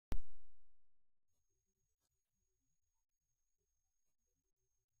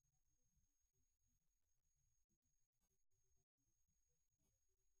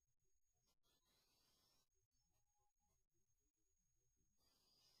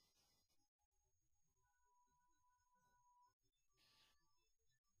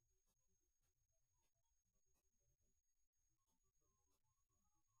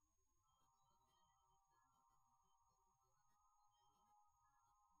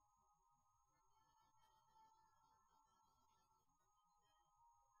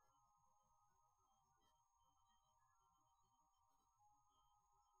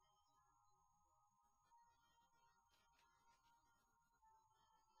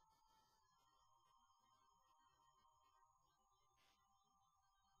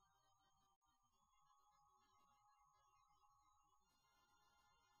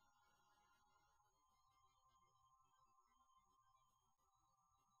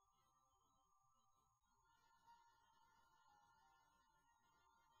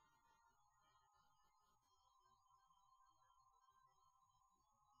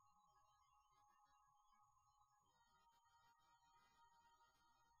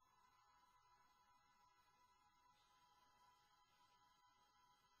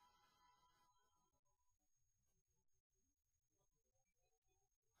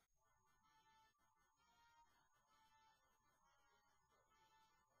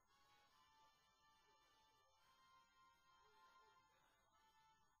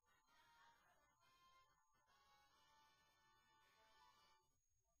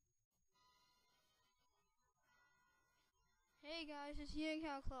Hey guys, it's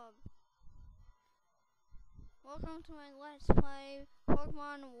Unicow Club. Welcome to my Let's Play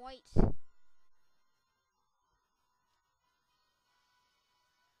Pokemon White.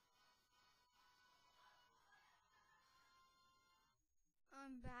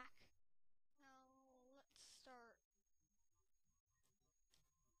 I'm back. Now let's start.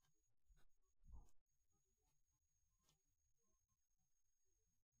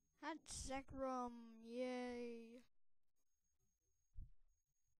 That's Zekrom, yay.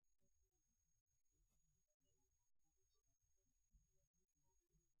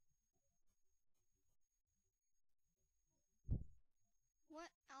 What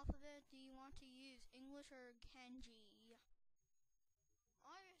alphabet do you want to use, English or Kanji?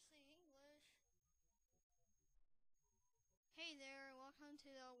 Obviously English. Hey there, welcome to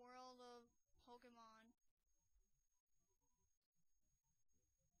the world of Pokemon.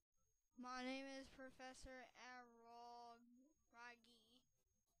 My name is Professor Aragi. Yeah.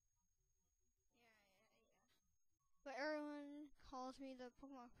 But everyone calls me the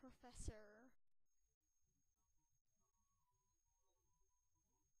Pokemon Professor.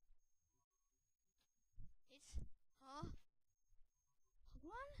 It's, Pokemon?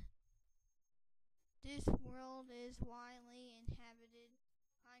 This world is widely inhabited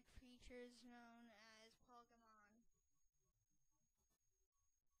by creatures known as Pokemon.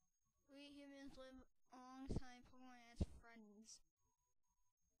 We humans live alongside Pokemon as friends.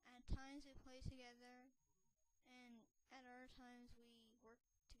 At times we play together, and at other times we work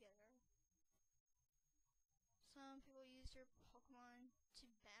together. Some people use their Pokemon to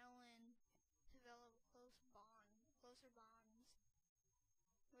battle and develop closer bonds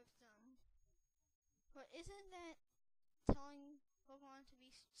with them. But isn't that telling Pokemon to be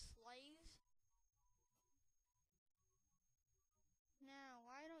slaves? Now,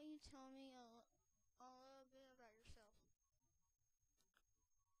 why don't you tell me a little bit about yourself?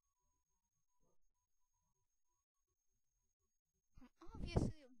 I'm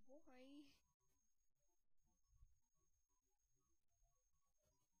obviously a boy.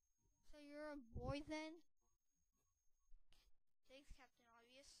 So you're a boy then? Thanks, Captain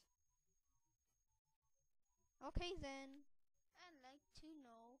Obvious. Okay then, I'd like to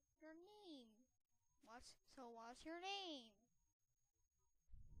know your name. What's your name?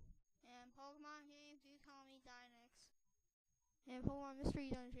 And Pokemon games, you call me Dynex. And Pokemon Mystery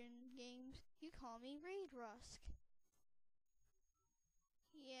Dungeon games, you call me RaidRusk.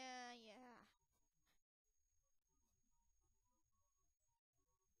 Yeah.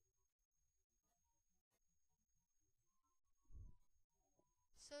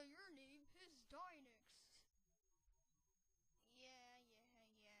 So your name is Dynex. Yeah.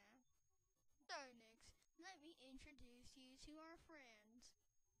 Dynex, let me introduce you to our friends.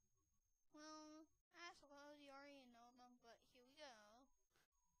 Well, I suppose you already know them, but here we go.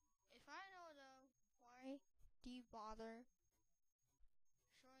 If I know them, why do you bother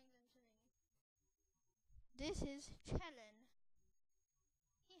showing them to me? This is Chelin.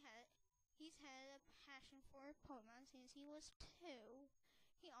 He's had a passion for Pokemon since he was 2.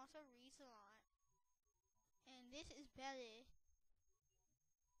 He also reads a lot. And this is Betty.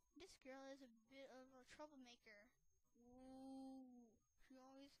 This girl is a bit of a troublemaker. Ooh,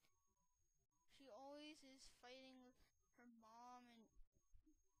 she always is fighting with her mom and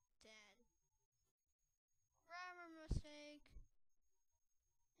dad. Grammar mistake.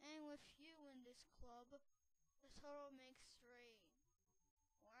 And with you in this club, the total makes 3.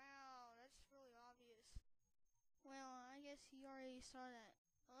 Wow, that's really obvious. Well, I guess you already saw that.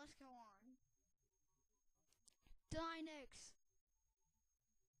 But let's go on. Dynex!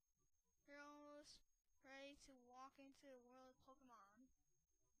 You're almost ready to walk into the world of Pokemon.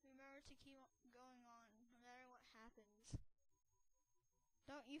 Remember to keep going on, no matter what happens.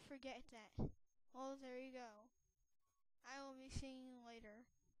 Don't you forget that. Well, there you go. I will be seeing you later.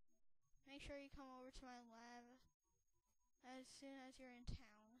 Make sure you come over to my lab as soon as you're in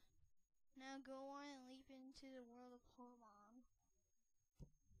town. Now go on and leap into the world of Pokemon.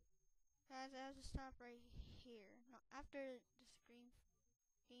 Guys, I have to stop right here. No, after this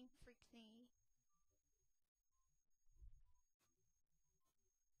Game Freak thingy.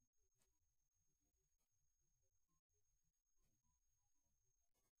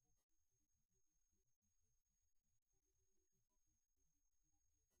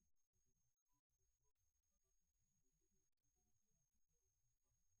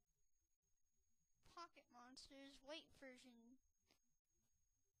 Pocket Monsters White version.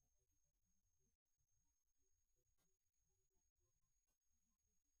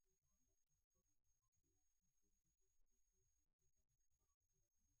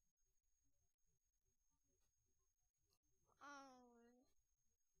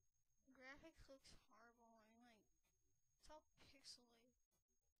 looks horrible and like it's all pixely.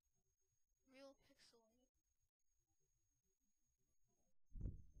 Real pixely.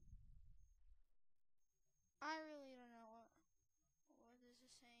 I really don't know what this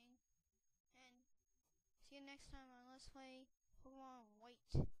is saying. And see you next time on Let's Play Pokemon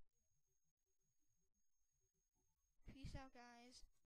White. Peace out, guys.